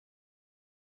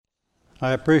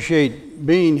I appreciate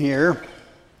being here,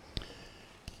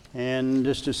 and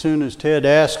just as soon as Ted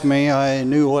asked me, I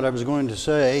knew what I was going to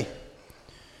say,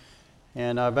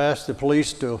 and I've asked the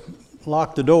police to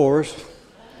lock the doors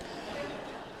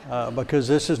because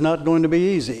this is not going to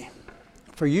be easy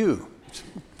for you. It's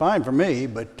fine for me,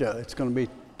 but it's going to be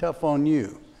tough on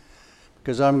you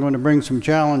because I'm going to bring some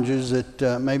challenges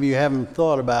that maybe you haven't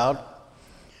thought about,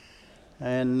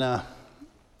 and I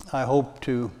hope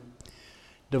to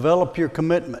develop your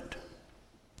commitment.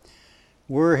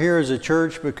 We're here as a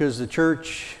church because the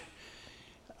church,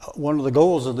 one of the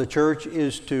goals of the church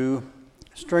is to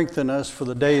strengthen us for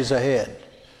the days ahead,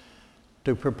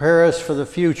 to prepare us for the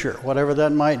future, whatever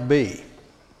that might be.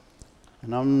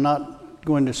 And I'm not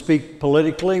going to speak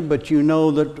politically, but you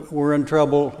know that we're in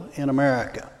trouble in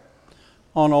America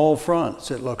on all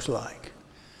fronts, it looks like.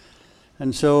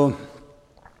 And so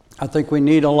I think we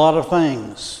need a lot of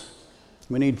things.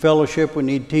 We need fellowship, we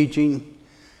need teaching,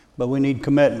 but we need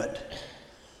commitment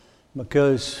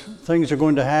because things are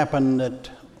going to happen that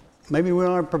maybe we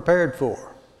aren't prepared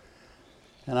for.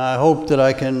 And I hope that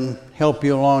I can help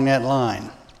you along that line.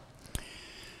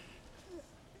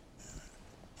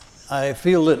 I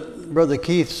feel that Brother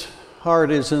Keith's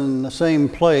heart is in the same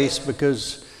place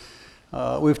because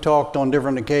we've talked on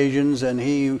different occasions and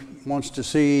he wants to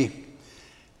see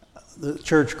the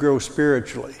church grow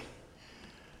spiritually.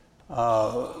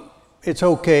 It's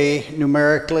okay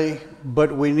numerically,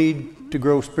 but we need to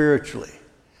grow spiritually.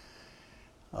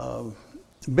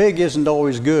 Big isn't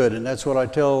always good, and that's what I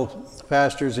tell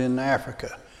pastors in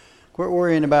Africa. Quit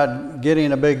worrying about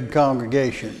getting a big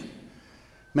congregation.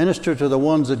 Minister to the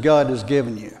ones that God has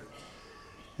given you,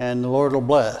 and the Lord will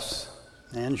bless.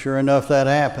 And sure enough, that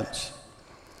happens.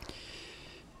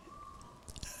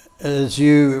 As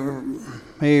you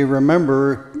may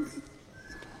remember,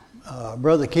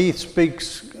 Brother Keith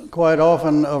speaks quite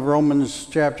often of Romans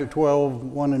chapter 12,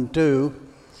 1 and 2,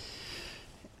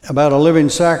 about a living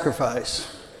sacrifice.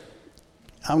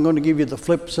 I'm going to give you the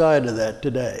flip side of that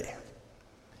today,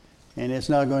 and it's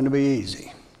not going to be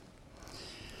easy.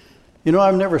 You know,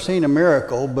 I've never seen a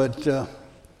miracle, but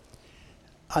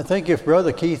I think if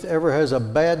Brother Keith ever has a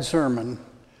bad sermon,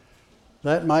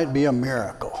 that might be a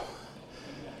miracle.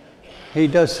 He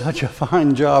does such a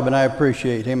fine job, and I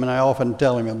appreciate him, and I often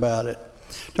tell him about it.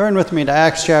 Turn with me to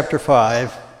Acts chapter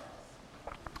 5.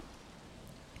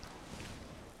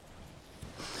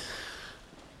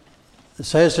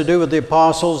 This has to do with the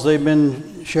apostles. They've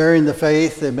been sharing the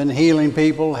faith. They've been healing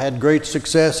people, had great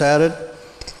success at it.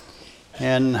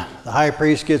 And the high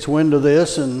priest gets wind of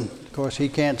this, and of course he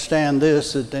can't stand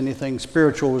this, that anything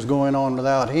spiritual was going on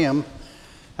without him.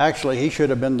 Actually, he should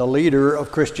have been the leader of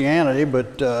Christianity,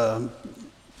 but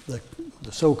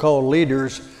the so-called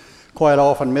leaders quite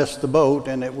often missed the boat,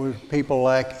 and it was people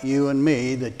like you and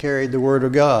me that carried the Word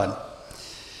of God.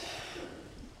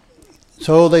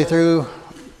 So they threw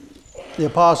the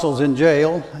apostles in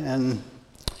jail, and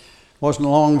it wasn't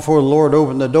long before the Lord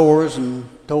opened the doors and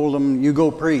told them, "You go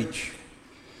preach."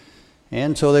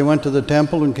 And so they went to the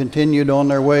temple and continued on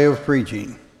their way of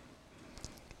preaching.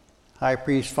 High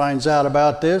priest finds out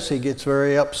about this. He gets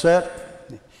very upset.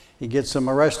 He gets them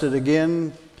arrested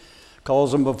again,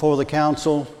 calls them before the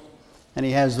council, and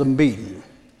he has them beaten.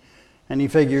 And he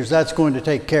figures that's going to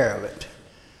take care of it.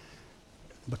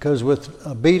 Because with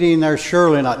a beating, they're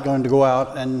surely not going to go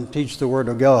out and teach the Word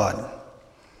of God.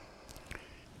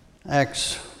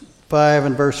 Acts 5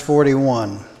 and verse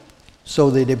 41. So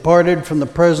they departed from the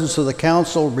presence of the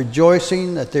council,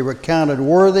 rejoicing that they were counted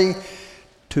worthy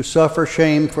to suffer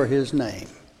shame for his name.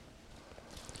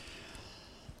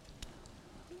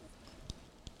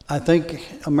 I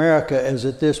think America is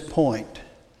at this point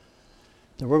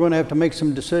that we're going to have to make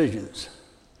some decisions.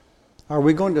 Are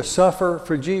we going to suffer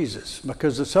for Jesus?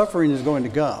 Because the suffering is going to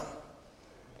come.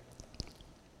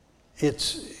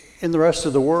 It's in the rest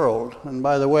of the world. And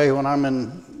by the way, when I'm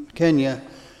in Kenya,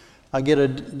 I get a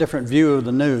different view of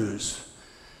the news.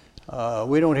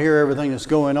 We don't hear everything that's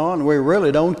going on. We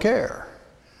really don't care.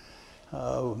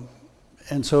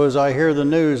 And so as I hear the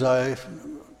news, I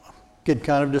get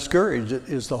kind of discouraged.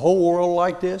 Is the whole world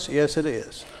like this? Yes, it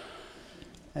is.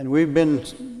 And we've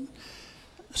been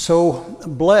so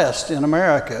blessed in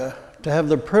America to have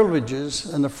the privileges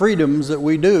and the freedoms that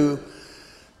we do,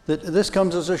 that this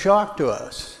comes as a shock to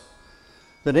us.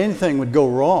 That anything would go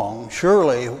wrong,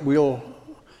 surely we'll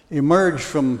emerge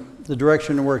from the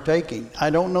direction we're taking. I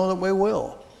don't know that we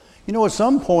will. You know, at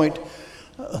some point,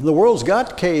 the world's got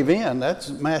to cave in. That's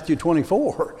Matthew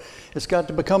 24. It's got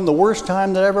to become the worst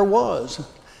time that ever was.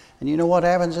 And you know what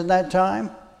happens in that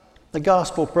time? The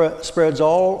gospel spreads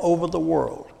all over the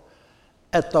world.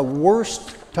 at the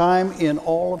worst time in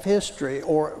all of history,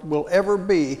 or will ever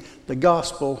be, the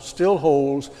gospel still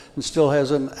holds and still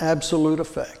has an absolute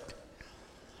effect.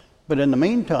 But in the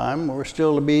meantime, we're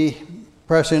still to be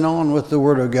pressing on with the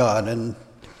Word of God and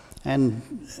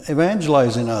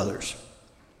evangelizing others.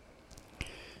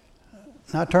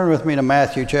 Now turn with me to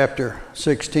Matthew chapter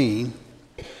 16.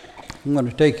 I'm going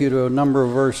to take you to a number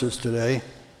of verses today.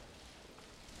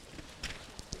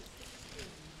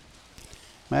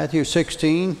 Matthew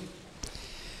 16,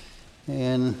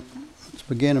 and let's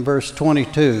begin in verse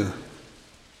 22.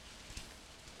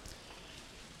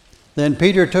 Then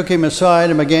Peter took him aside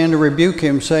and began to rebuke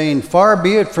him, saying, "Far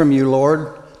be it from you,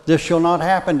 Lord, this shall not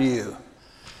happen to you."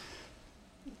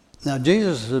 Now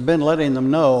Jesus had been letting them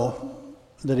know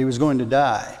that he was going to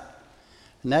die.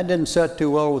 And that didn't set too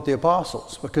well with the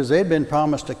apostles, because they'd been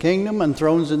promised a kingdom and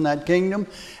thrones in that kingdom.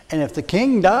 And if the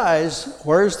king dies,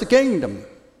 where's the kingdom?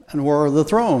 And where are the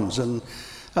thrones? And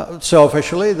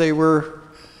selfishly, they were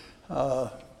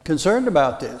concerned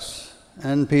about this,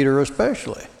 and Peter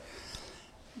especially.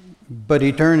 But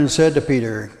he turned and said to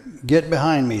Peter, "Get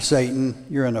behind me, Satan.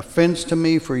 You're an offense to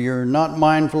me, for you're not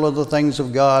mindful of the things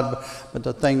of God, but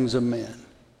the things of men."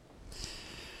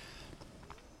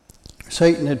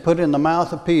 Satan had put in the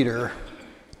mouth of Peter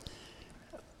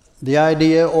the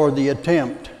idea or the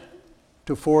attempt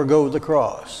to forego the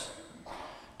cross,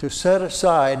 to set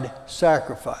aside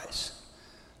sacrifice.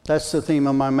 That's the theme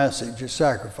of my message, is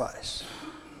sacrifice.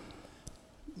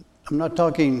 I'm not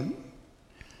talking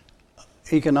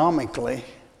economically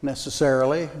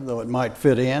necessarily, though it might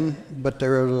fit in, but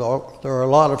there are a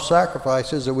lot of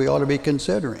sacrifices that we ought to be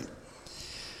considering.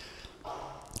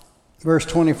 Verse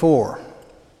 24.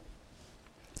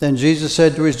 Then Jesus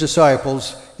said to his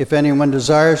disciples, "If anyone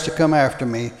desires to come after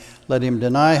me, let him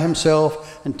deny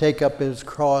himself and take up his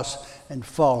cross and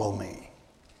follow me."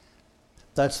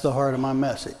 That's the heart of my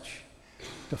message,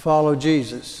 to follow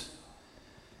Jesus.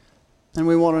 And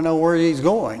we want to know where he's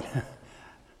going.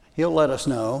 He'll let us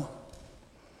know.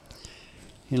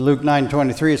 In Luke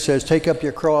 9:23 it says, "Take up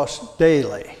your cross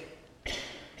daily."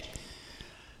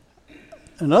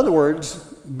 In other words,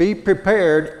 be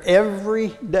prepared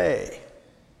every day.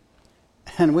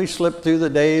 And we slip through the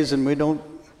days and we don't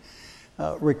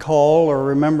recall or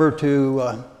remember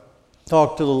to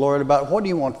talk to the Lord about, what do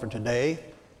you want for today?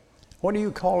 What are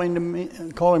you calling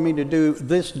me to do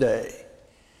this day?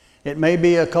 It may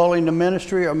be a calling to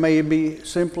ministry, or may be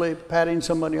simply patting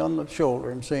somebody on the shoulder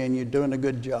and saying, "You're doing a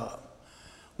good job."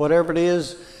 Whatever it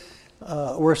is,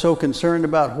 we're so concerned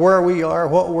about where we are,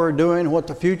 what we're doing, what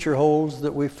the future holds,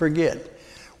 that we forget.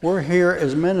 We're here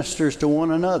as ministers to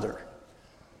one another.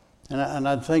 And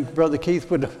I think Brother Keith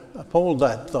would uphold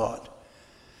that thought.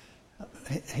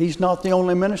 He's not the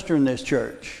only minister in this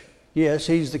church. Yes,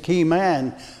 he's the key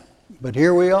man, but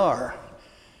here we are.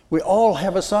 We all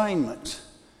have assignments,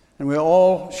 and we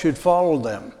all should follow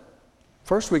them.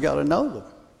 First, we got to know them.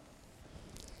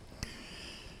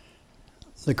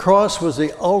 The cross was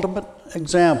the ultimate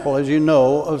example, as you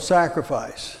know, of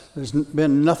sacrifice. There's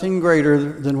been nothing greater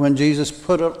than when Jesus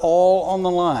put it all on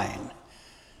the line.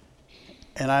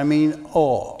 And I mean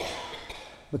all.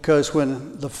 Because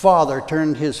when the Father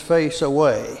turned his face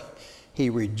away, he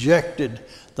rejected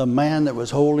the man that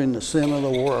was holding the sin of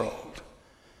the world.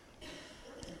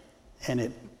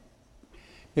 And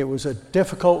it was a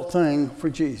difficult thing for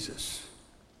Jesus.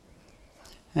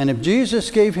 And if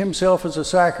Jesus gave himself as a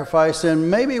sacrifice, then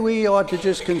maybe we ought to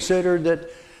just consider that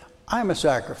I'm a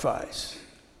sacrifice.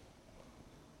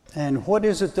 And what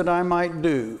is it that I might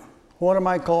do? What am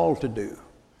I called to do?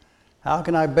 How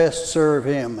can I best serve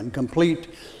him and complete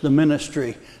the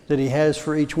ministry that he has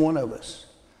for each one of us?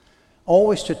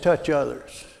 Always to touch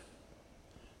others.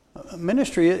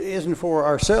 Ministry isn't for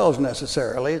ourselves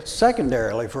necessarily. It's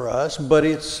secondarily for us, but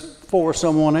it's for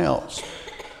someone else.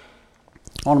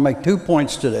 I want to make 2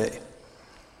 points today.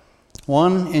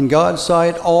 One, in God's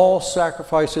sight, all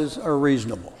sacrifices are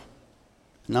reasonable.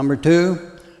 Number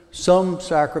 2, some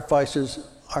sacrifices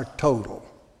are total.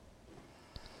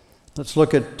 Let's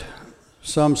look at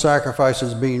some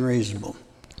sacrifices being reasonable.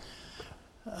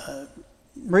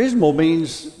 Reasonable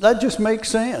means that just makes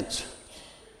sense.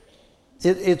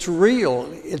 It's real,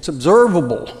 it's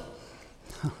observable,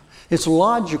 it's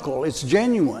logical, it's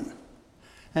genuine.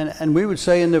 And we would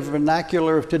say in the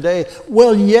vernacular of today,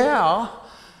 well, yeah,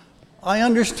 I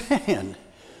understand.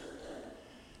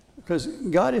 Because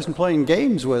God isn't playing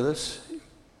games with us.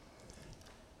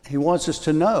 He wants us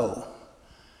to know.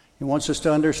 He wants us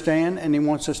to understand, and he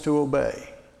wants us to obey.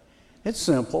 It's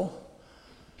simple,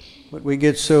 but we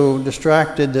get so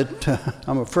distracted that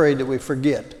I'm afraid that we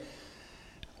forget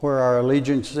where our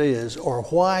allegiance is, or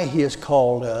why He has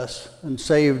called us and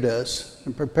saved us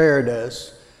and prepared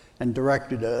us and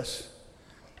directed us.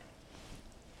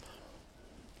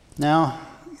 Now,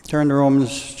 turn to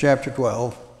Romans chapter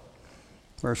 12,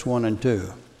 verse 1 and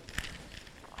 2.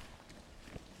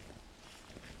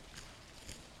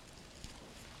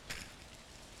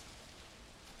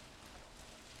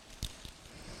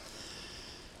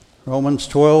 Romans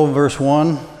 12, verse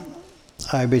 1.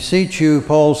 I beseech you,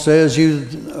 Paul says, you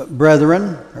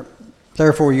brethren,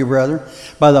 therefore you brethren,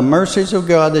 by the mercies of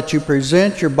God, that you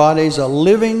present your bodies a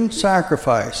living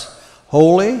sacrifice,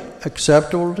 holy,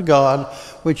 acceptable to God,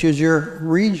 which is your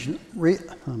reasonable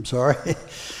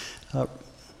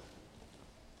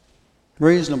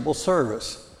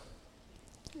service.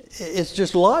 It's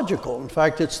just logical. In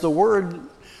fact, it's the word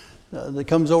that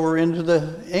comes over into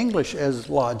the English as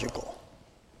logical.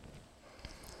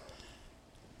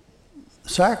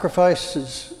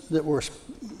 Sacrifices that were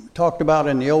talked about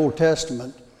in the Old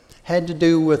Testament had to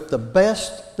do with the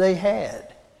best they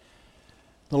had.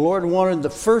 The Lord wanted the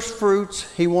first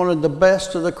fruits. He wanted the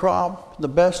best of the crop, the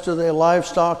best of the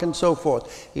livestock, and so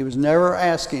forth. He was never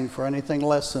asking for anything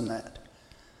less than that.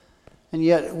 And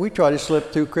yet we try to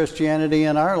slip through Christianity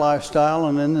in our lifestyle,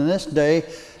 and in this day,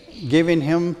 giving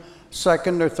Him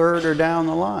second or third or down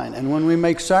the line. And when we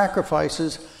make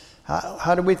sacrifices,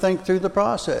 how do we think through the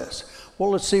process?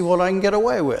 Well, let's see what I can get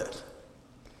away with.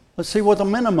 Let's see what the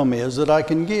minimum is that I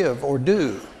can give or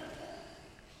do.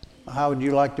 How would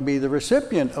you like to be the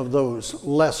recipient of those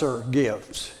lesser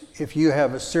gifts if you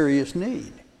have a serious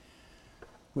need?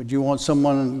 Would you want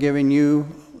someone giving you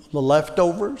the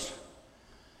leftovers?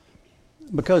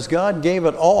 Because God gave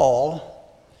it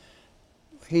all,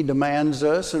 He demands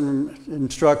us and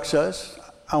instructs us,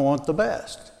 I want the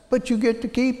best. But you get to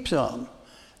keep some.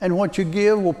 And what you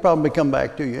give will probably come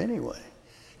back to you anyway.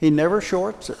 He never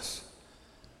shorts us.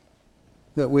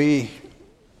 That we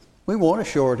want to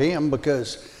short Him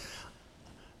because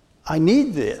I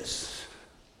need this.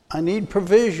 I need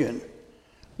provision.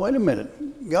 Wait a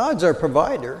minute. God's our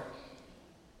provider.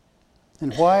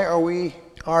 And why are we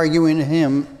arguing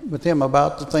with Him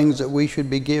about the things that we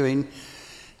should be giving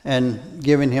and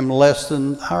giving Him less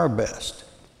than our best?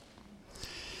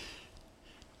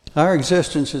 Our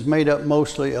existence is made up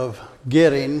mostly of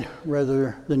getting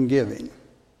rather than giving.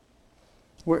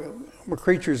 We're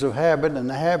creatures of habit, and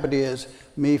the habit is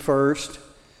me first,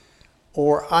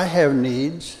 or I have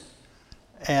needs,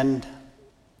 and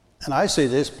I see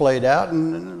this played out,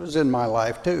 and it was in my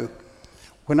life too.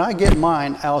 When I get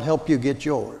mine, I'll help you get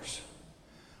yours.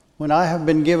 When I have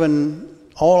been given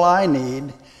all I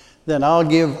need, then I'll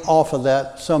give off of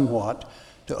that somewhat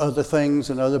to other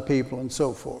things and other people and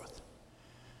so forth.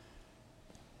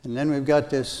 And then we've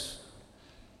got this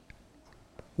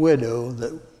widow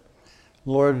that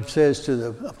the Lord says to the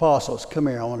apostles, come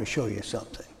here, I want to show you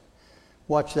something.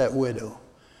 Watch that widow.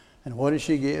 And what did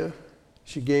she give?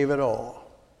 She gave it all.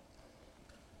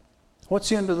 What's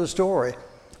the end of the story?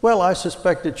 Well, I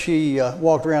suspect that she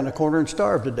walked around the corner and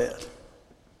starved to death.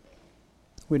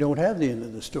 We don't have the end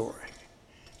of the story.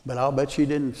 But I'll bet she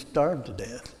didn't starve to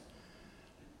death.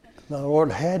 The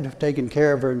Lord had to have taken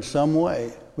care of her in some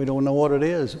way. We don't know what it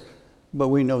is, but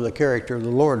we know the character of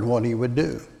the Lord and what He would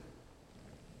do.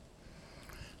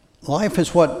 Life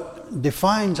is what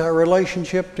defines our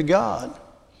relationship to God.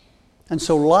 And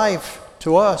so life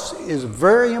to us is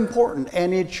very important,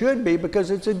 and it should be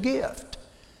because it's a gift.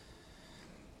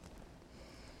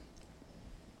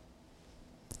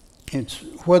 It's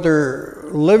whether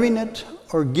living it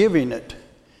or giving it,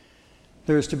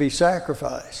 there's to be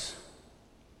sacrifice.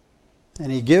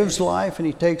 And He gives life and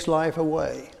He takes life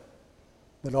away.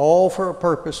 But all for a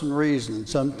purpose and reason. And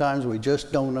sometimes we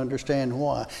just don't understand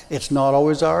why. It's not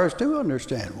always ours to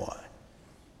understand why.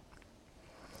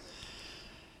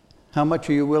 How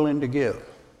much are you willing to give?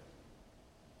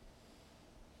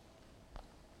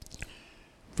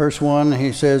 Verse 1,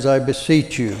 he says, I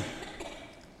beseech you.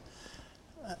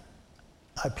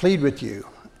 I plead with you.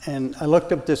 And I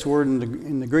looked up this word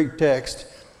in the Greek text,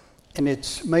 and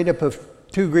it's made up of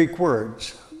two Greek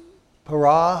words,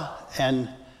 para and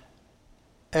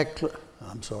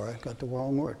I'm sorry, I got the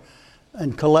wrong word.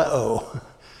 And kaleo.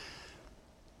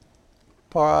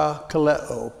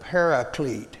 Parakaleo,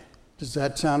 paraclete. Does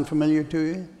that sound familiar to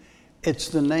you? It's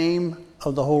the name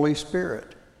of the Holy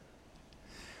Spirit.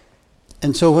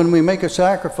 And so when we make a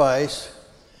sacrifice,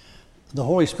 the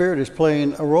Holy Spirit is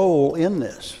playing a role in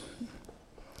this.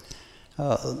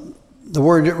 The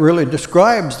word really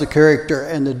describes the character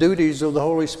and the duties of the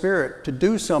Holy Spirit to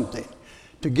do something,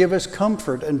 to give us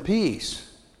comfort and peace.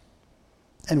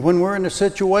 And when we're in a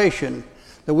situation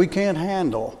that we can't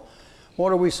handle,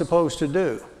 what are we supposed to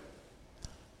do?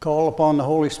 call upon the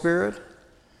Holy Spirit?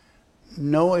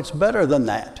 No, it's better than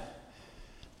that.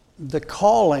 The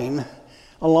calling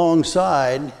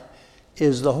alongside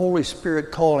is the Holy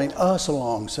Spirit calling us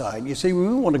alongside. You see,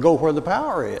 we want to go where the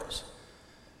power is.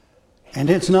 And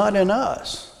it's not in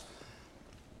us.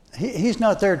 He's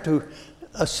not there to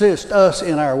assist us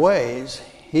in our ways.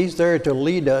 He's there to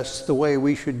lead us the way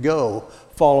we should go,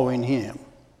 following Him.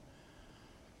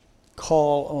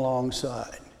 Call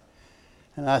alongside.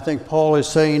 And I think Paul is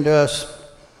saying to us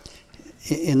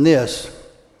in this,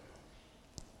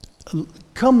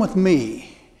 come with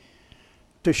me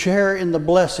to share in the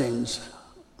blessings.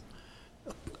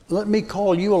 Let me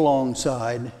call you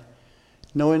alongside,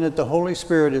 knowing that the Holy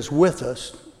Spirit is with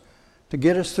us to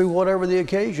get us through whatever the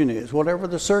occasion is, whatever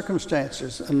the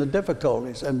circumstances and the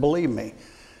difficulties. And believe me,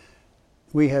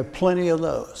 we have plenty of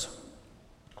those.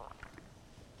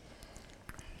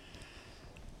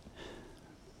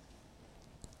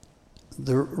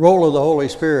 The role of the Holy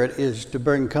Spirit is to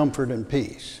bring comfort and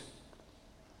peace.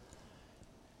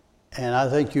 And I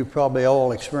think you probably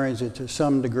all experience it to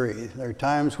some degree. There are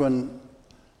times when,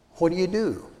 what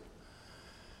do?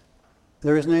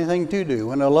 There isn't anything to do.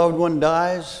 When a loved one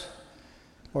dies,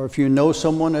 or if you know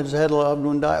someone that's had a loved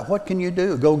one die, what can you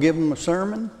do? Go give them a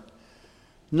sermon?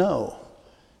 No.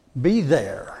 Be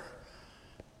there.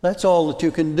 That's all that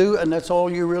you can do, and that's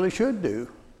all you really should do.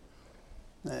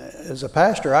 As a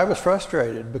pastor, I was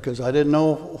frustrated because I didn't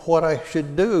know what I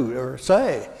should do or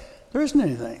say. There isn't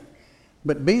anything.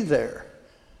 But be there.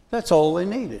 That's all they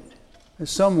needed,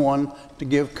 is someone to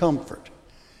give comfort.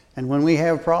 And when we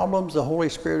have problems, the Holy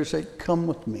Spirit will say, come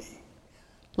with me.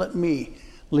 Let me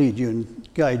lead you and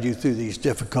guide you through these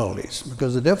difficulties,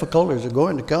 because the difficulties are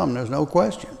going to come, there's no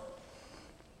question.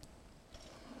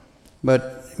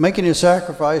 But making a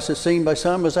sacrifice is seen by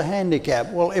some as a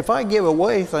handicap. Well, if I give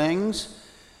away things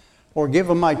or give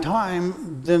them my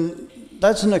time, then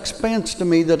that's an expense to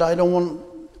me that I don't want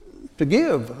to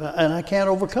give, and I can't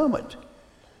overcome it.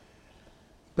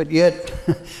 But yet,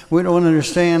 we don't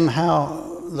understand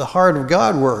how the heart of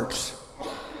God works.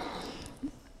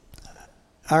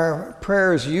 Our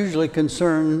prayers usually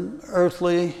concern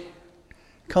earthly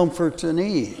comforts and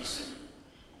ease.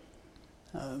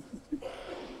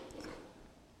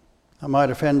 I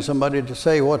might offend somebody to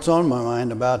say what's on my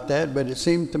mind about that, but it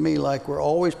seems to me like we're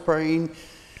always praying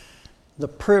the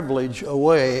privilege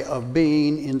away of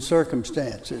being in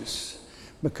circumstances,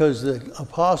 because the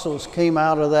apostles came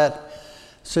out of that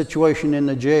situation in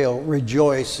the jail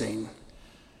rejoicing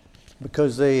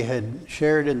because they had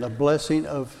shared in the blessing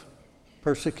of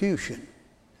persecution.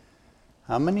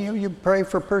 How many of you pray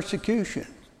for persecution?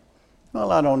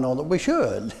 Well, I don't know that we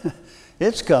should.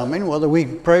 It's coming, whether we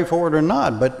pray for it or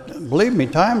not. But believe me,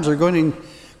 times are going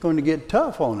to get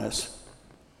tough on us.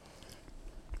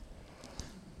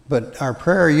 But our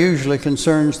prayer usually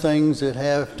concerns things that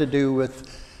have to do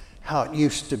with how it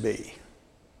used to be.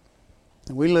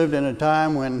 We lived in a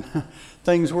time when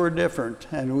things were different,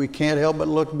 and we can't help but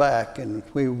look back, and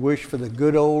we wish for the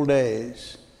good old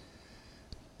days.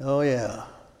 Oh yeah,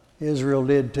 Israel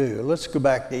did too. Let's go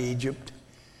back to Egypt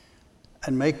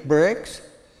and make bricks.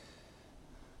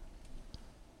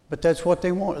 But that's what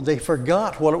they wanted. They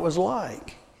forgot what it was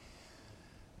like.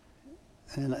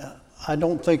 And I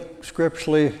don't think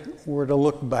scripturally we're to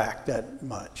look back that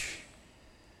much.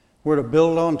 We're to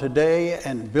build on today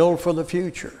and build for the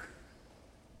future.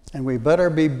 And we better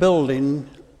be building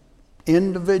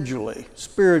individually,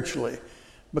 spiritually,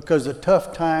 because the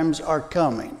tough times are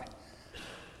coming.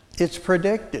 It's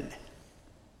predicted.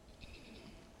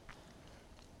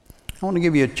 I want to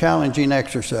give you a challenging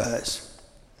exercise.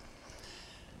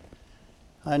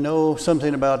 I know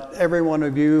something about every one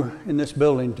of you in this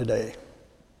building today.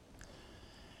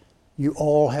 You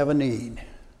all have a need.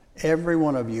 Every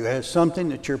one of you has something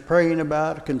that you're praying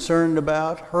about, concerned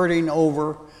about, hurting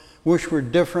over, wish we're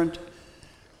different.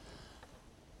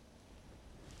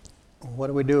 What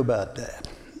do we do about that?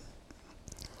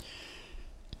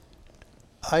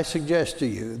 I suggest to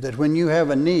you that when you have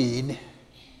a need,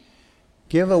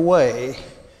 give away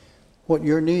what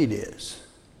your need is.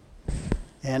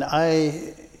 And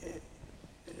I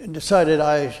decided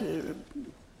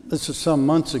this is some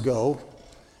months ago,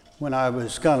 when I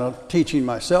was kind of teaching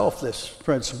myself this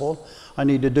principle, I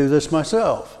need to do this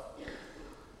myself.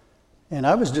 And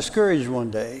I was discouraged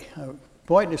one day,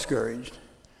 quite discouraged.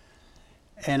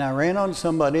 And I ran on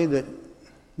somebody that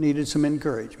needed some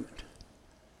encouragement.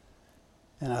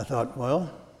 And I thought,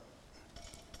 well,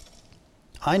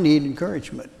 I need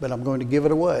encouragement, but I'm going to give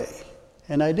it away.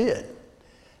 And I did.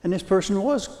 And this person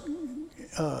was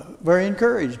very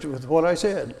encouraged with what I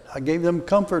said. I gave them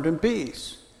comfort and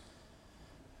peace.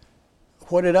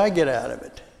 What did I get out of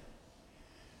it?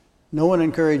 No one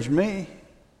encouraged me.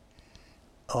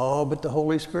 Oh, but the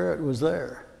Holy Spirit was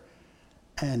there.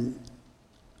 And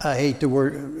I hate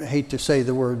to say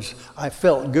the words, I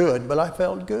felt good, but I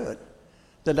felt good.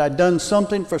 That I'd done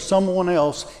something for someone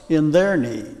else in their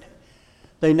need.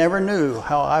 They never knew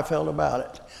how I felt about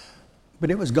it. But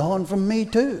it was gone from me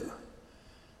too.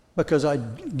 Because I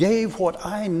gave what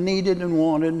I needed and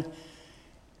wanted.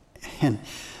 And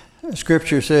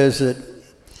Scripture says that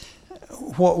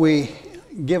what we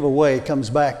give away comes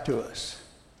back to us.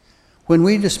 When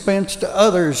we dispense to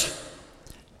others,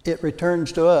 it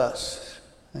returns to us.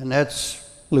 And that's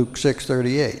Luke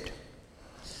 6:38.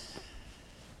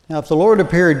 Now, if the Lord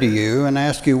appeared to you and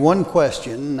asked you one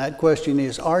question, and that question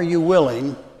is, are you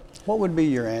willing? What would be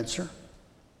your answer?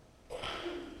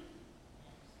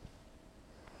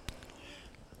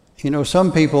 You know,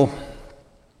 some people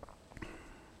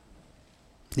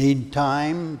need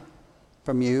time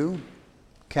from you,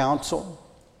 counsel,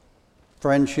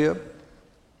 friendship,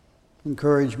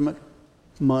 encouragement,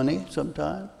 money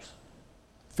sometimes,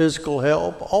 physical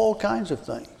help, all kinds of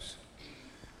things.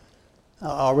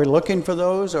 Are we looking for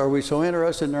those? Are we so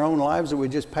interested in our own lives that we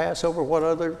just pass over what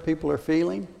other people are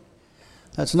feeling?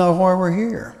 That's not why we're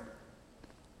here.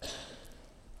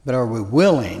 But are we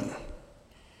willing?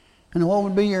 And what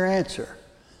would be your answer?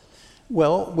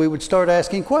 Well, we would start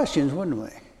asking questions, wouldn't we?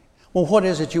 Well, what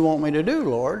is it you want me to do,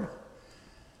 Lord?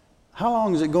 How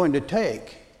long is it going to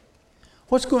take?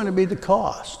 What's going to be the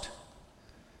cost?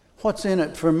 What's in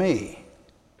it for me?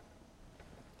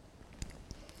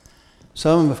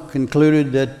 Some have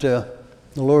concluded that the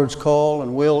Lord's call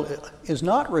and will is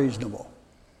not reasonable.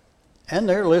 And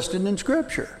they're listed in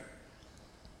Scripture.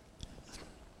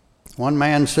 One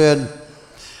man said,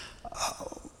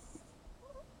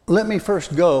 let me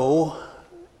first go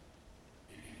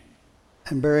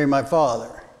and bury my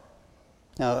father.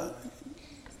 Now,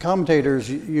 commentators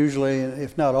usually,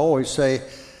 if not always, say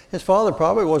his father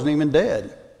probably wasn't even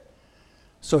dead.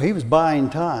 So he was buying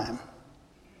time.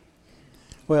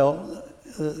 Well,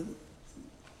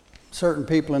 certain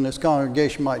people in this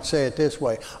congregation might say it this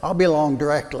way, I'll be along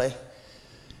directly,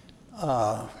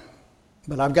 but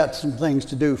I've got some things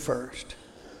to do first.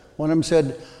 One of them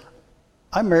said,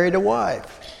 I married a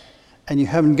wife, and you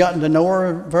haven't gotten to know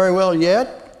her very well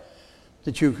yet,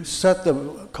 that you set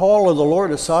the call of the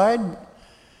Lord aside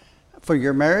for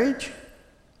your marriage?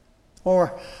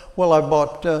 Or, well, I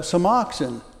bought some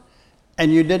oxen,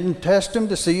 and you didn't test them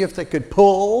to see if they could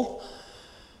pull.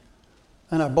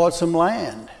 And I bought some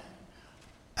land,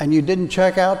 and you didn't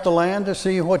check out the land to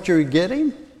see what you're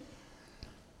getting?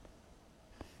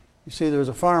 You see, there was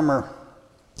a farmer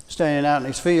standing out in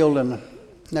his field, and the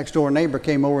next door neighbor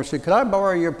came over and said, could I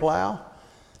borrow your plow?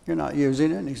 You're not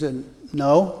using it. And he said,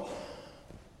 no.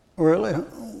 Really? Well,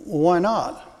 why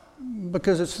not?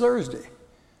 Because it's Thursday.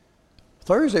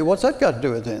 Thursday? What's that got to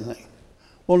do with anything?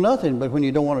 Well, nothing, but when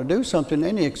you don't want to do something,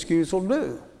 any excuse will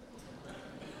do.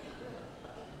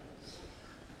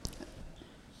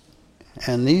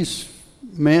 And these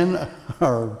men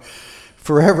are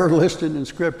forever listed in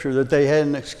Scripture that they had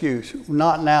an excuse.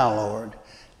 Not now, Lord.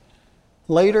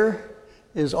 Later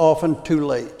is often too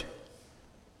late.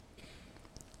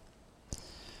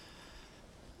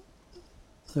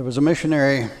 There was a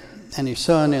missionary and his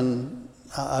son in,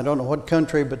 I don't know what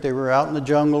country, but they were out in the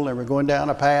jungle. They were going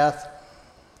down a path.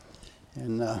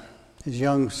 And his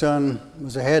young son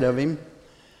was ahead of him.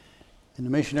 And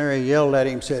the missionary yelled at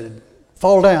him, said,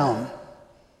 fall down.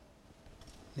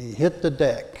 He hit the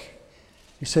deck.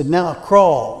 He said, now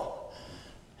crawl.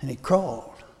 And he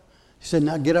crawled. He said,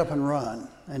 now get up and run.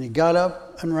 And he got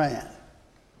up and ran.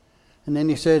 And then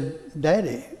he said,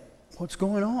 Daddy, what's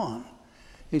going on?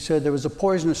 He said, there was a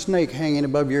poisonous snake hanging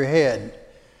above your head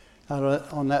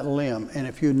on that limb. And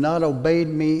if you'd not obeyed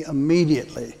me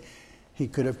immediately, he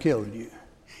could have killed you.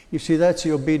 You see, that's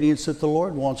the obedience that the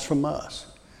Lord wants from us.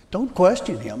 Don't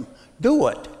question him. Do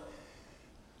it.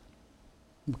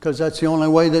 Because that's the only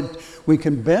way that we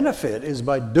can benefit is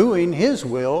by doing his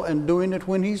will and doing it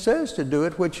when he says to do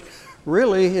it, which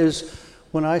really is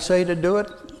when I say to do it,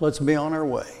 let's be on our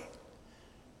way.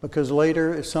 Because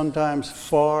later is sometimes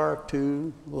far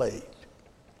too late.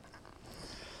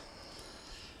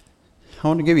 I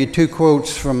want to give you two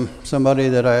quotes from somebody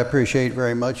that I appreciate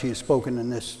very much. He's spoken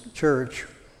in this church.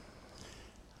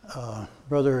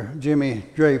 Brother Jimmy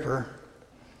Draper.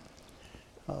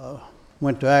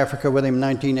 Went to Africa with him in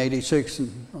 1986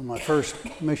 on my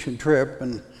first mission trip,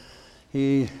 and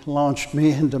he launched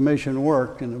me into mission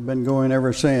work, and have been going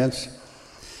ever since.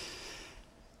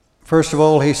 First of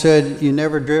all, he said, you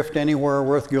never drift anywhere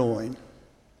worth going.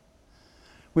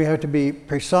 We have to be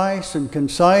precise and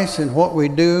concise in what we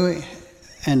do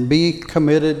and be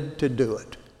committed to do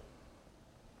it.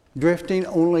 Drifting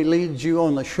only leads you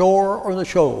on the shore or the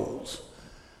shoals,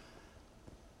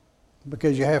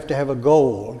 because you have to have a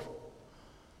goal.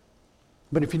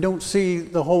 But if you don't see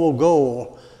the whole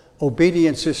goal,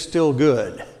 obedience is still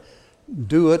good.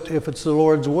 Do it if it's the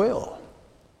Lord's will.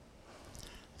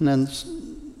 And then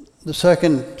the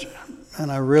second,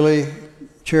 and I really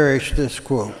cherish this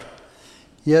quote,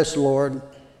 "Yes, Lord,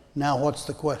 now what's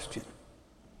the question?"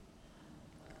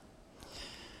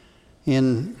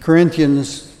 In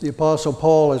Corinthians, the Apostle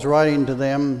Paul is writing to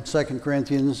them, 2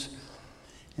 Corinthians,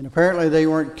 and apparently they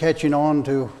weren't catching on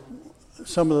to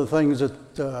some of the things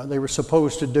that they were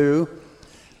supposed to do.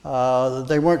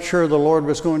 They weren't sure the Lord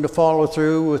was going to follow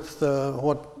through with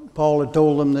what Paul had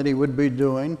told them that he would be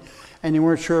doing. And they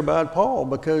weren't sure about Paul,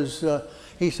 because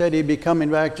he said he'd be coming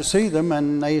back to see them.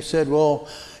 And they said, "Well,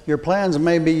 your plans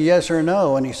may be yes or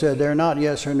no." And he said, "They're not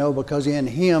yes or no, because in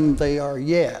him they are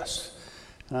yes."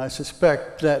 And I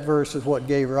suspect that verse is what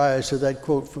gave rise to that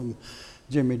quote from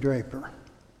Jimmy Draper.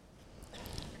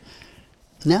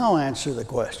 Now answer the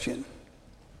question,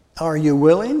 are you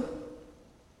willing?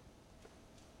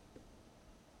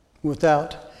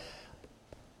 Without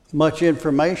much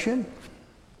information,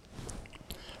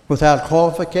 without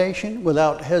qualification,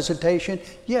 without hesitation?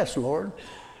 Yes, Lord.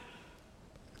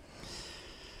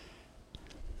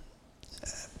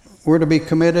 We're to be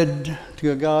committed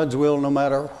to God's will no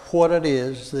matter what it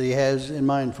is that He has in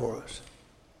mind for us.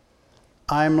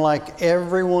 I'm like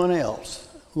everyone else.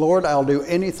 Lord, I'll do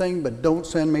anything, but don't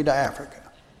send me to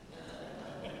Africa.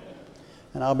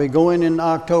 And I'll be going in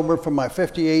October for my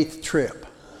 58th trip.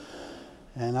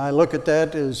 And I look at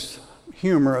that as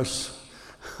humorous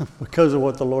because of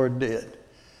what the Lord did.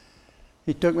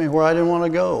 He took me where I didn't want to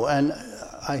go. And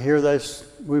I hear this,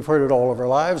 we've heard it all of our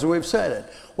lives, and we've said it.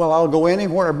 Well, I'll go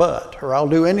anywhere but, or I'll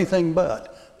do anything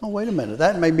but. Oh, wait a minute.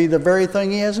 That may be the very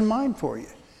thing He has in mind for you.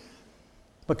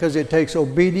 Because it takes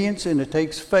obedience and it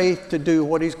takes faith to do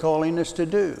what He's calling us to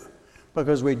do.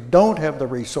 Because we don't have the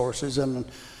resources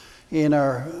in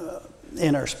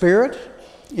our spirit,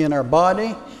 in our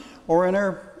body, or in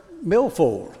our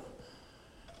billfold.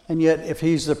 And yet, if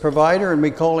He's the provider and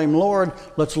we call Him Lord,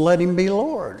 let's let Him be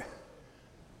Lord.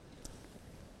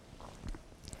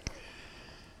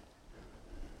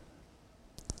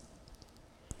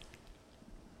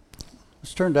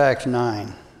 Let's turn to Acts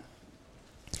 9,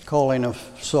 calling of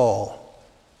Saul.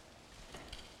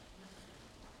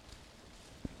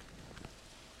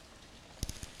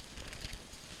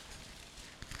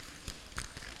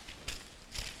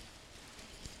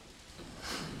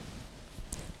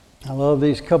 I love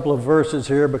these couple of verses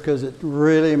here because it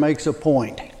really makes a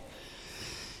point.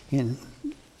 In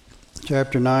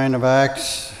chapter 9 of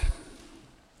Acts,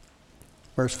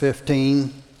 verse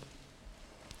 15,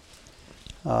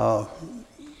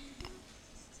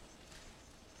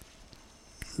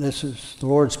 this is the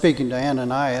Lord speaking to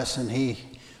Ananias, and he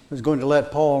was going to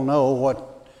let Paul know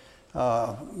what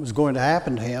was going to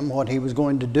happen to him, what he was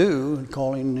going to do, and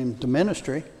calling him to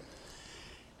ministry.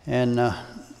 And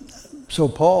so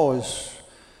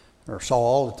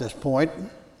Saul at this point,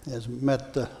 has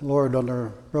met the Lord on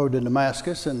the road to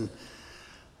Damascus, and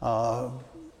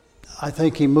I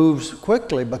think he moves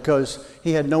quickly because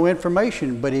he had no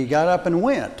information, but he got up and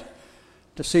went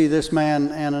to see this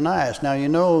man Ananias. Now, you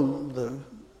know the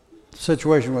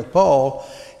situation with Paul.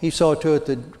 He saw to it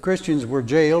that Christians were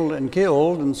jailed and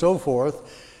killed and so forth,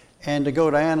 and to go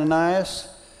to Ananias,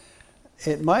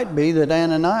 it might be that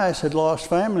Ananias had lost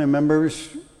family members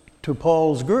to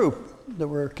Paul's group that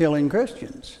were killing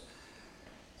Christians.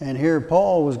 And here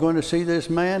Paul was going to see this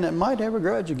man that might have a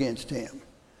grudge against him.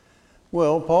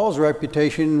 Well, Paul's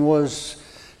reputation was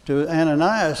to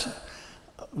Ananias,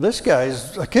 this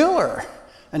guy's a killer,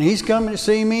 and he's coming to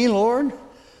see me, Lord.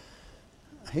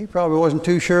 He probably wasn't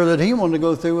too sure that he wanted to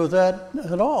go through with that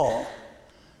at all.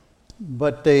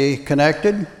 But they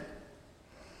connected.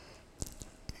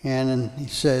 And he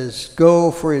says, "Go,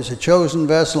 for he is a chosen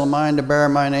vessel of mine to bear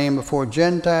my name before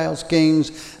Gentiles,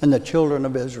 kings, and the children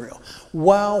of Israel."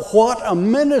 Wow, what a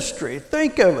ministry.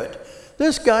 Think of it.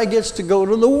 This guy gets to go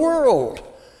to the world.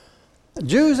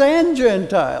 Jews and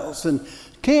Gentiles and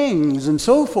kings and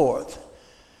so forth.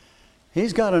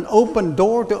 He's got an open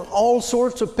door to all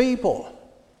sorts of people.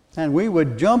 And we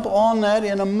would jump on that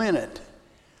in a minute.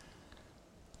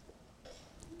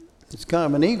 It's kind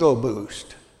of an ego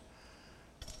boost.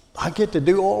 I get to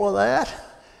do all of that?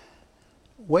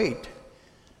 Wait,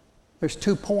 there's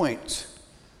 2 points.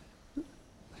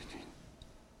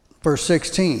 Verse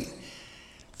 16,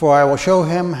 "For I will show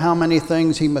him how many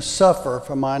things he must suffer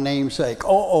for my name's sake."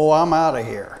 I'm out of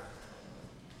here.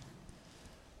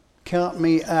 count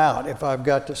me out if I've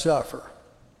got to suffer.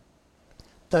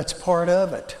 That's part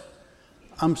of it.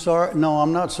 I'm sorry. No,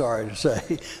 I'm not sorry to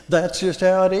say. That's just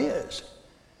how it is.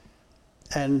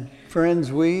 And friends,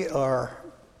 we are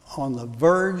on the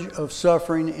verge of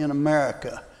suffering in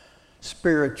America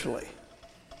spiritually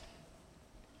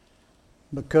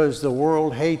because the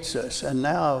world hates us. And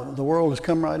now the world has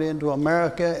come right into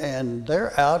America and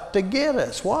they're out to get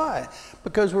us. Why?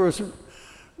 Because we're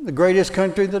the greatest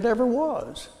country that ever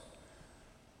was.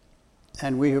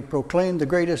 And we have proclaimed the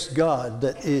greatest God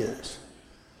that is.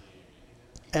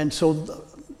 And so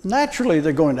naturally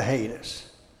they're going to hate us.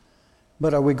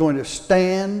 But are we going to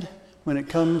stand when it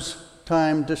comes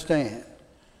time to stand?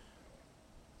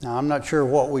 Now, I'm not sure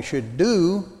what we should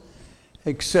do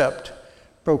except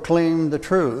proclaim the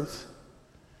truth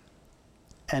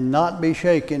and not be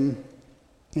shaken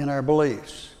in our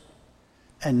beliefs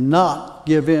and not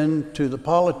give in to the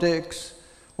politics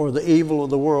or the evil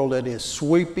of the world that is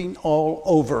sweeping all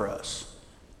over us.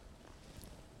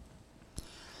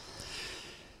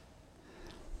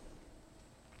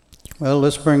 Well,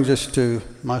 this brings us to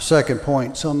my second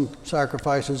point. Some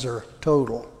sacrifices are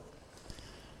total.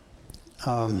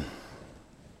 When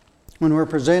we're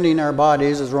presenting our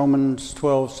bodies, as Romans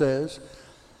 12 says,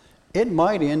 it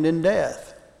might end in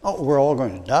death. Oh, we're all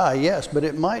going to die, yes, but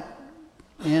it might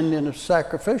end in a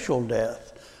sacrificial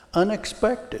death,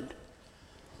 unexpected,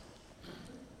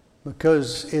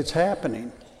 because it's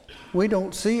happening. We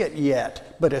don't see it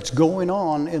yet, but it's going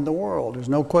on in the world. There's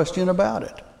no question about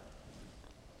it.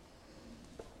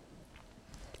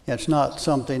 It's not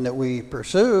something that we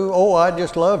pursue. Oh, I'd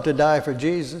just love to die for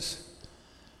Jesus.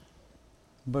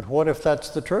 But what if that's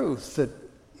the truth, that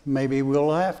maybe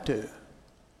we'll have to?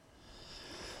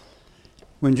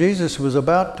 When Jesus was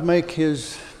about to make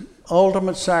his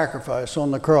ultimate sacrifice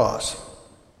on the cross,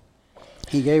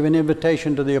 he gave an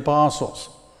invitation to the apostles.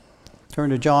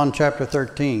 Turn to John chapter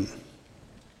 13.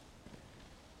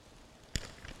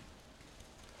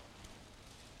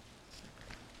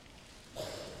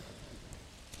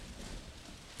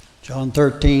 John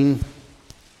 13,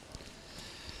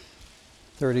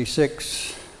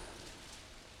 36.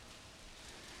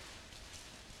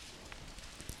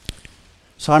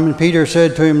 Simon Peter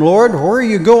said to him, Lord, where are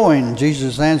you going?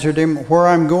 Jesus answered him, where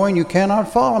I'm going you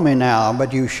cannot follow me now,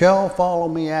 but you shall follow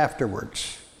me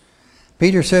afterwards.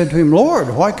 Peter said to him,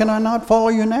 Lord, why can I not follow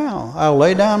you now? I'll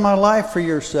lay down my life for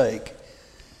your sake.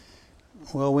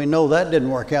 Well, we know that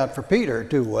didn't work out for Peter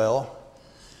too well.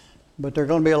 But there are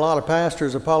going to be a lot of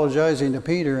pastors apologizing to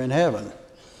Peter in heaven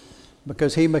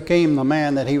because he became the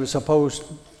man that he was supposed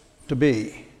to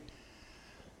be.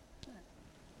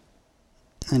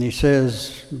 And he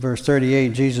says, verse 38,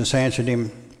 Jesus answered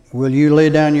him, will you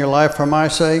lay down your life for my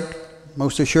sake?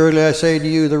 Most assuredly I say to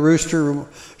you, the rooster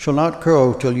shall not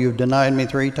crow till you've denied me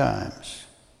 3 times.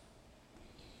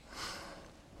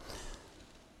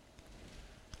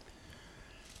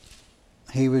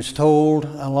 He was told,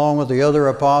 along with the other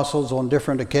apostles on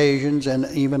different occasions, and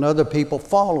even other people,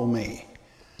 follow me.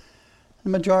 The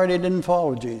majority didn't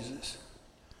follow Jesus.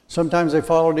 Sometimes they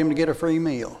followed him to get a free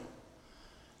meal.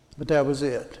 But that was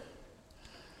it.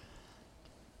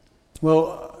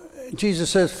 Well, Jesus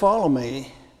says, follow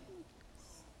me.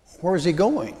 Where's he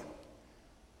going?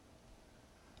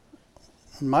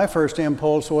 And my first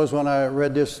impulse was, when I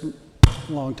read this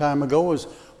a long time ago, was,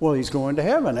 well, he's going to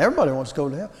heaven. Everybody wants to go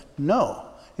to heaven. No,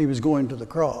 he was going to the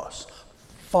cross.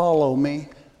 Follow me.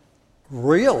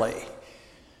 Really?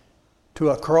 To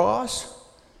a cross?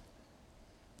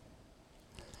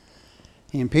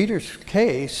 In Peter's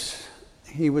case,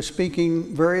 he was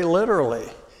speaking very literally.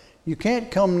 You can't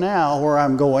come now where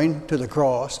I'm going to the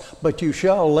cross, but you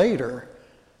shall later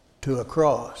to a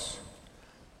cross.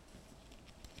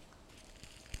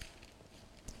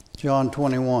 John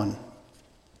 21.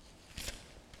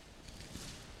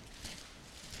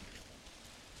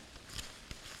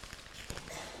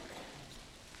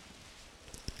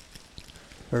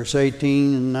 Verse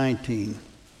 18 and 19.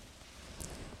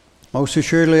 Most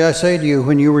assuredly I say to you,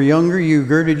 when you were younger, you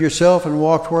girded yourself and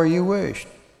walked where you wished.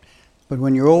 But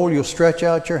when you're old, you'll stretch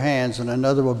out your hands, and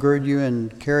another will gird you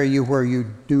and carry you where you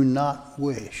do not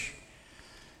wish.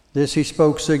 This he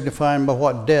spoke, signifying by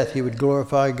what death he would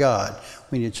glorify God.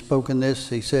 When he had spoken this,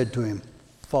 he said to him,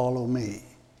 follow me.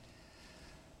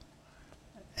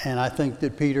 And I think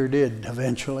that Peter did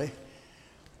eventually,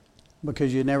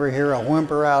 because you never hear a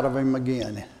whimper out of him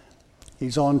again.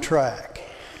 He's on track.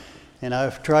 And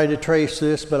I've tried to trace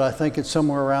this, but I think it's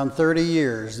somewhere around 30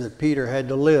 years that Peter had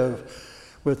to live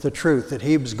with the truth that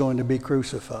he was going to be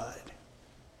crucified.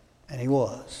 And he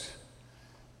was.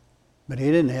 But he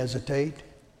didn't hesitate.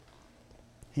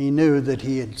 He knew that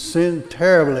he had sinned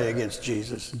terribly against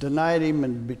Jesus, denied him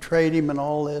and betrayed him and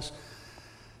all this,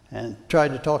 and tried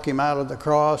to talk him out of the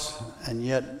cross, and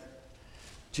yet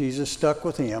Jesus stuck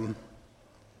with him.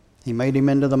 He made him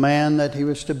into the man that he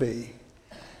was to be.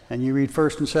 And you read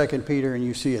 1 and 2 Peter and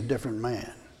you see a different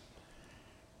man.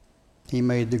 He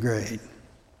made the grade.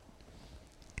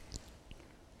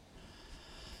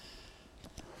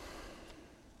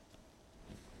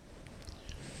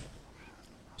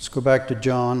 Let's go back to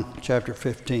John chapter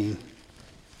 15.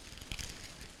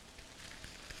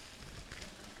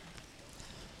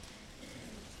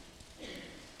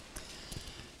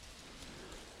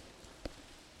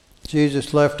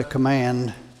 Jesus left a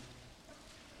command.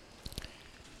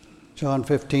 John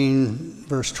 15,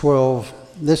 verse 12.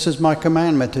 This is my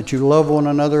commandment, that you love one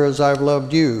another as I've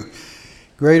loved you.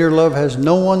 Greater love has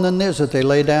no one than this, than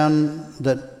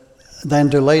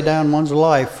to lay down one's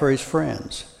life for his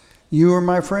friends. You are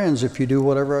my friends if you do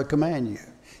whatever I command you.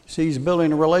 See, he's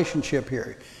building a relationship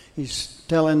here. He's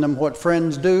telling them what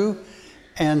friends do.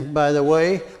 And by the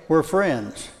way, we're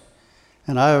friends.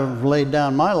 And I've laid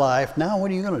down my life. Now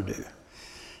what are you going to do?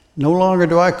 No longer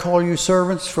do I call you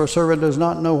servants, for a servant does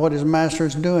not know what his master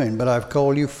is doing. But I've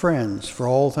called you friends. For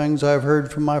all things I have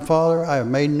heard from my Father, I have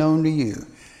made known to you.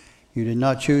 You did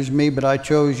not choose me, but I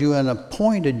chose you and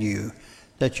appointed you,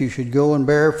 that you should go and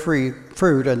bear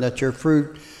fruit, and that your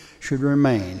fruit should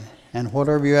remain. And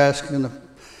whatever you ask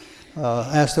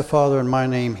the Father in my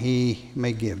name, he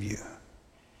may give you.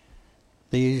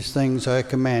 These things I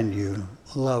command you,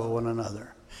 love one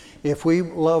another. If we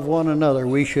love one another,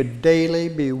 we should daily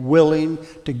be willing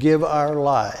to give our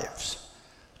lives,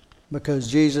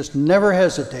 because Jesus never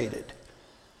hesitated.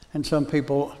 And some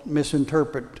people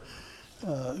misinterpret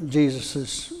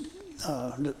Jesus's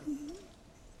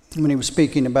when he was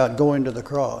speaking about going to the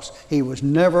cross. He was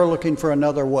never looking for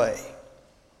another way.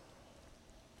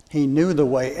 He knew the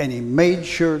way, and he made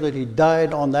sure that he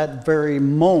died on that very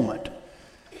moment,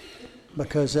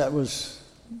 because that was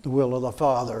the will of the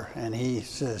Father. And he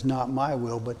says, not my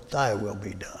will, but thy will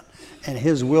be done. And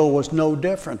his will was no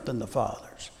different than the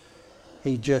Father's.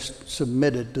 He just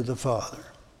submitted to the Father.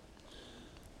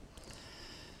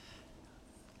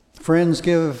 Friends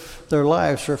give their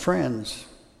lives for friends.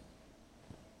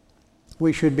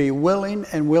 We should be willing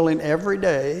every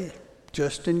day,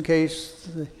 just in case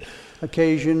the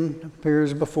occasion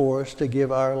appears before us, to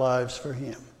give our lives for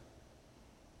him,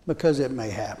 because it may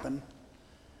happen.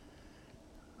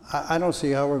 I don't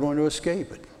see how we're going to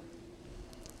escape it.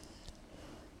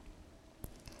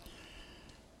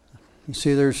 You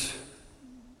see, there's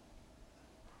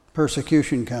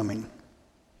persecution coming.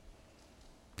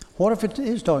 What if it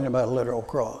is talking about a literal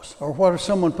cross? Or what if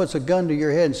someone puts a gun to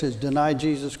your head and says, deny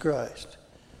Jesus Christ?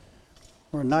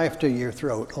 Or a knife to your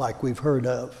throat, like we've heard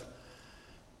of.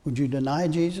 Would you deny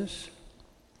Jesus?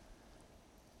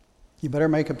 You better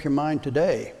make up your mind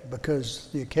today, because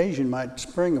the occasion might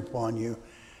spring upon you.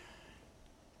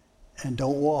 And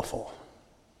don't waffle.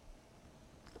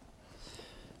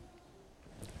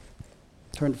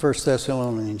 Turn to 1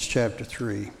 Thessalonians chapter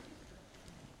 3.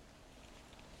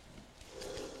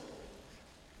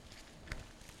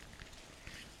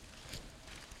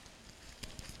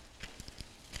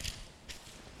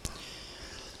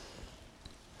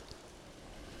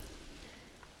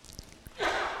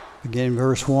 Beginning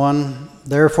verse 1.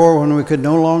 Therefore, when we could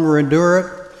no longer endure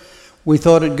it, we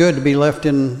thought it good to be left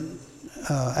in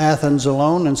Athens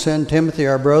alone, and send Timothy,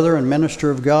 our brother and minister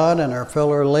of God, and our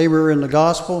fellow laborer in the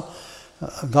gospel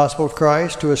of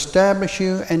Christ, to establish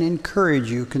you and encourage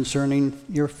you concerning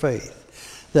your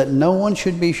faith, that no one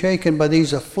should be shaken by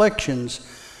these afflictions.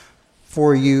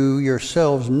 For you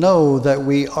yourselves know that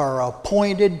we are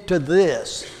appointed to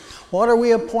this. What are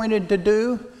we appointed to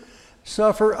do?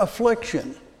 Suffer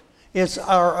affliction. It's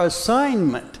our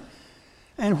assignment.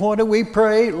 And what do we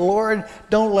pray? Lord,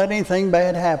 don't let anything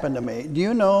bad happen to me. Do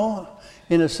you know,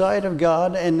 in the sight of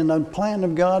God and in the plan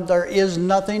of God, there is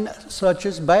nothing such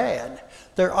as bad.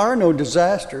 There are no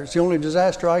disasters. The only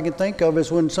disaster I can think of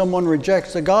is when someone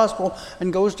rejects the gospel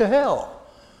and goes to hell.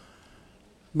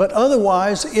 But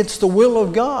otherwise, it's the will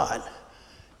of God.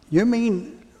 You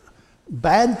mean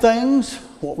bad things,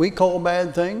 what we call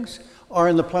bad things, are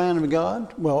in the plan of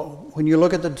God? Well, when you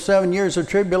look at the 7 years of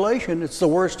tribulation, it's the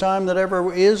worst time that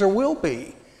ever is or will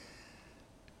be.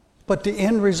 But the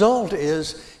end result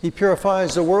is he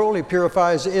purifies the world, he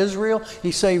purifies Israel,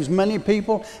 he saves many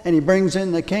people, and he brings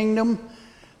in the kingdom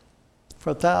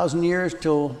for 1,000 years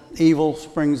till evil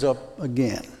springs up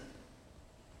again.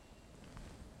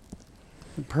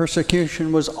 The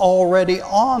persecution was already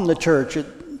on the church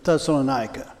at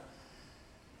Thessalonica.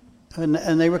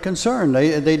 And they were concerned.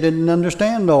 They didn't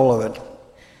understand all of it.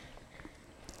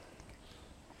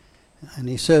 And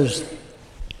he says,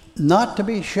 not to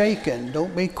be shaken.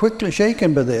 Don't be quickly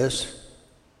shaken by this.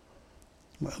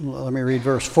 Well, let me read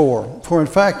verse 4. For in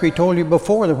fact, we told you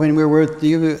before that when we were with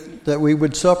you that we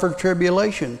would suffer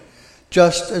tribulation,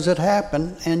 just as it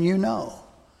happened, and you know.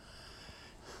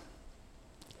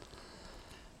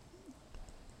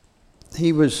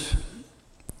 He was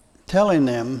telling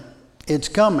them, it's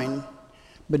coming,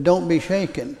 but don't be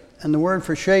shaken. And the word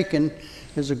for shaken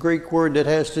is a Greek word that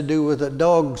has to do with a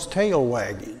dog's tail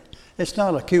wagging. It's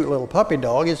not a cute little puppy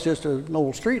dog, it's just an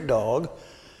old street dog.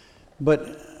 But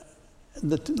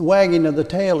the wagging of the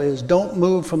tail is don't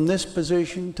move from this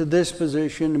position to this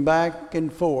position, back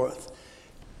and forth.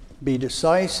 Be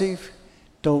decisive,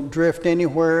 don't drift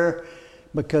anywhere,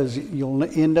 because you'll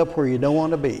end up where you don't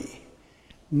want to be.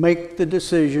 Make the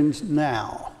decisions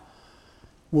now.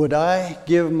 Would I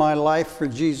give my life for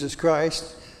Jesus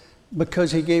Christ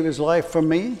because he gave his life for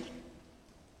me?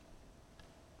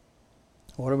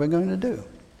 What are we going to do?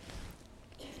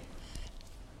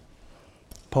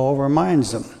 Paul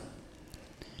reminds them,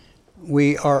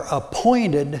 we are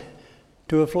appointed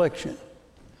to affliction.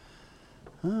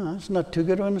 That's not too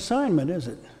good of an assignment, is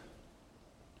it?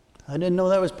 I didn't know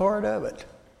that was part of it.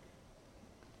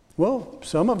 Well,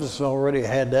 some of us already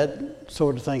had that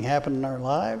sort of thing happen in our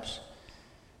lives,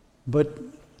 but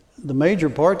the major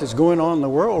part that's going on in the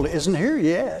world isn't here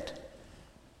yet.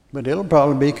 But it'll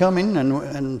probably be coming,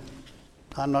 and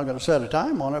I'm not going to set a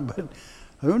time on it, but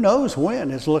who knows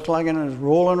when. It's looked like it's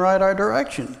rolling right our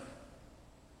direction.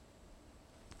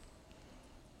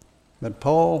 But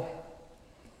Paul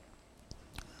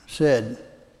said,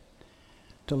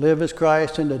 to live is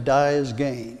Christ and to die is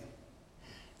gain.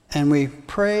 And we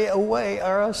pray away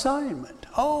our assignment.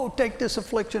 Oh, take this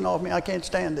affliction off me. I can't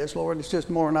stand this, Lord. It's just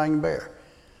more than I can bear.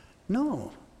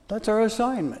 No, that's our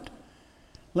assignment.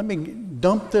 Let me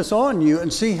dump this on you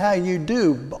and see how you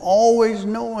do, always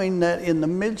knowing that in the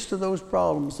midst of those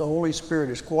problems, the Holy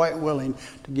Spirit is quite willing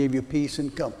to give you peace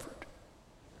and comfort.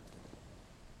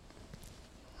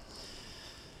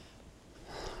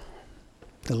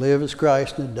 To live is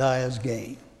Christ and to die is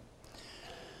gain.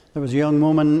 There was a young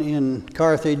woman in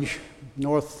Carthage,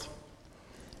 North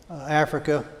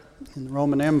Africa, in the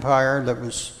Roman Empire, that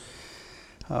was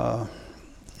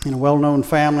in a well-known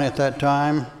family at that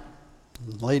time,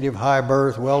 a lady of high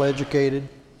birth, well-educated,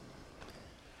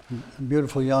 a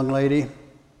beautiful young lady,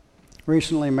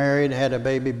 recently married, had a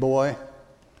baby boy,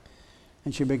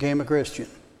 and she became a Christian.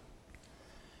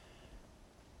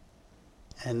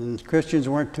 And Christians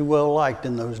weren't too well liked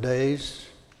in those days.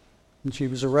 And she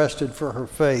was arrested for her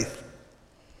faith,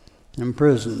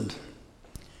 imprisoned.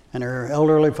 And her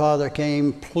elderly father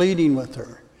came pleading with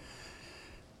her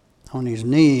on his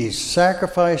knees,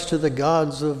 sacrifice to the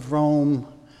gods of Rome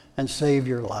and save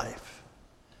your life.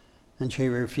 And she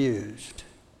refused.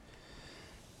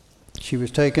 She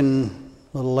was taken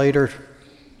a little later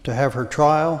to have her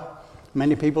trial.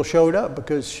 Many people showed up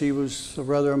because she was a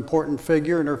rather important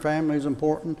figure and her family is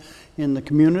important in the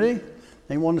community.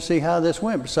 They wanted to see how this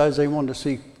went. Besides, they wanted to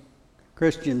see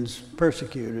Christians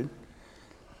persecuted.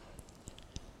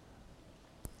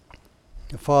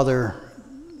 The father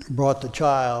brought the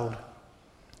child,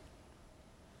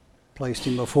 placed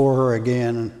him before her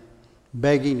again,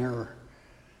 begging her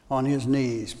on his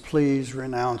knees, please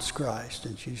renounce Christ.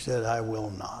 And she said, I will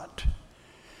not.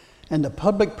 And the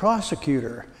public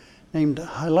prosecutor, named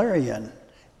Hilarion,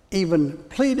 even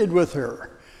pleaded with her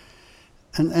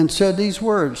and said these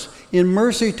words, in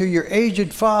mercy to your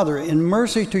aged father, in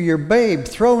mercy to your babe,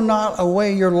 throw not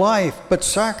away your life, but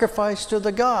sacrifice to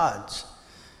the gods.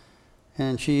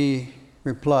 And she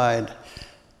replied,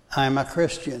 I'm a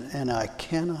Christian and I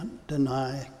cannot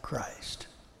deny Christ.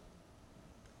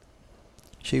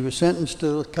 She was sentenced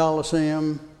to the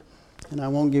Colosseum, and I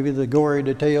won't give you the gory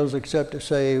details except to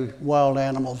say wild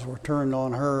animals were turned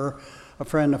on her, a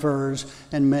friend of hers,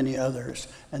 and many others,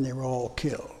 and they were all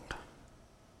killed.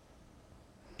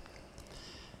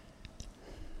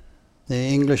 The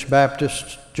English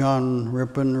Baptist John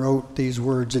Rippon wrote these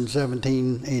words in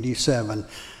 1787,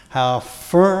 how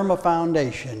firm a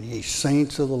foundation, ye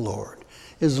saints of the Lord,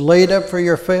 is laid up for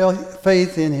your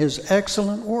faith in his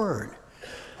excellent word.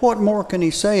 What more can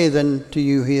he say than to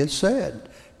you he has said?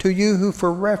 To you who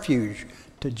for refuge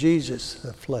to Jesus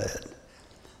have fled.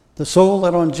 The soul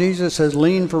that on Jesus has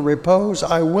leaned for repose,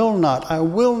 I will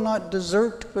not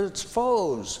desert to its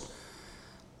foes.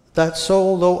 That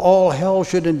soul, though all hell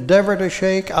should endeavor to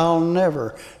shake, I'll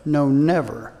never, no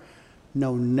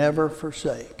never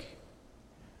forsake.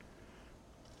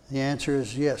 The answer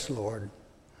is yes, Lord.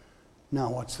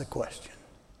 Now what's the question?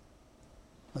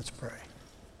 Let's pray.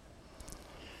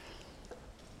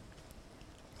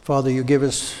 Father, you give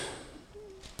us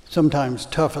sometimes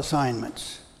tough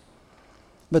assignments.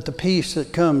 But the peace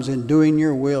that comes in doing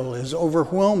your will is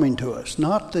overwhelming to us,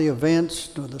 not the events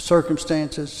or the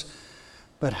circumstances,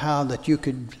 but how that you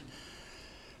could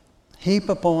heap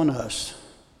upon us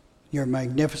your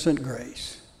magnificent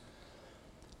grace.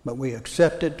 But we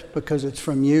accept it because it's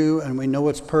from you, and we know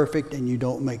it's perfect, and you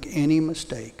don't make any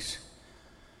mistakes.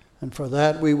 And for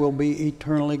that we will be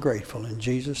eternally grateful. In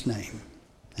Jesus' name,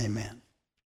 amen.